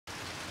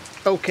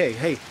Okay,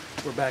 hey,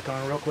 we're back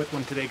on a real quick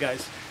one today,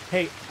 guys.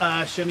 Hey,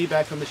 Shimmy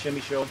back from the Shimmy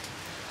Show.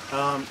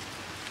 I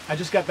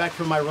just got back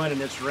from my run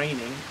and it's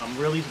raining. I'm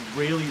really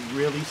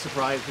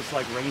surprised it's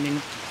like raining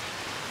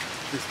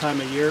this time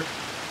of year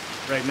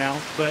right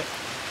now. But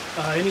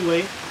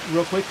anyway,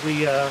 real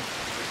quickly,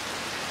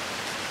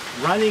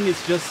 running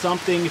is just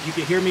something, if you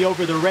can hear me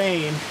over the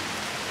rain,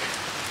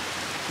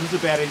 this is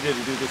a bad idea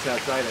to do this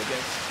outside, I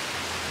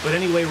guess. But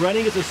anyway,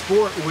 running is a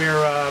sport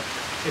where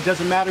it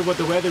doesn't matter what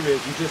the weather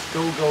is, you just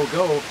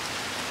go.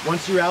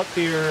 Once you're out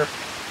there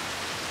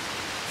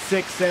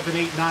 6, 7,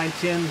 8, 9,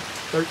 10,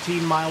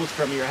 13 miles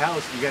from your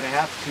house, you're going to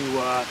have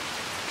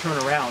to turn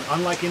around.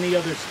 Unlike any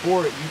other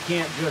sport, you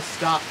can't just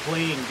stop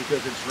playing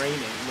because it's raining.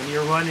 When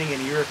you're running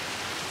and you're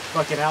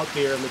fucking out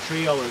there on the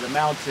trail or the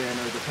mountain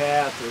or the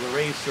path or the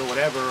race or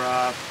whatever,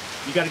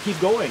 you got to keep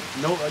going.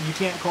 No, you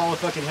can't call a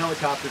fucking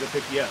helicopter to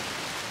pick you up.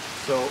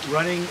 So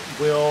running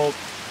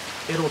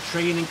it'll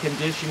train and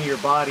condition your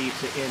body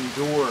to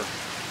endure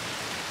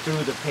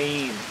through the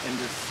pain and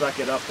just suck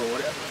it up or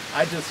whatever.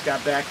 I just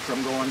got back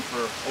from going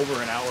for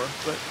over an hour,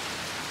 but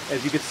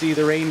as you can see,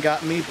 the rain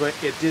got me, but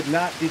it did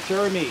not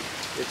deter me.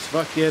 It's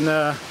fucking,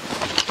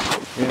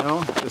 you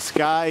know, the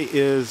sky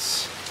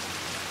is,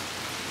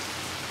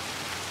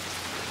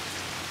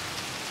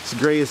 it's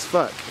gray as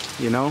fuck,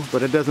 you know,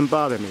 but it doesn't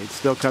bother me. It's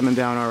still coming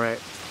down all right.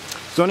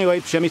 So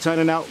anyway, Shimmy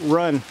signing out.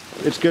 Run.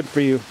 It's good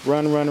for you.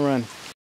 Run.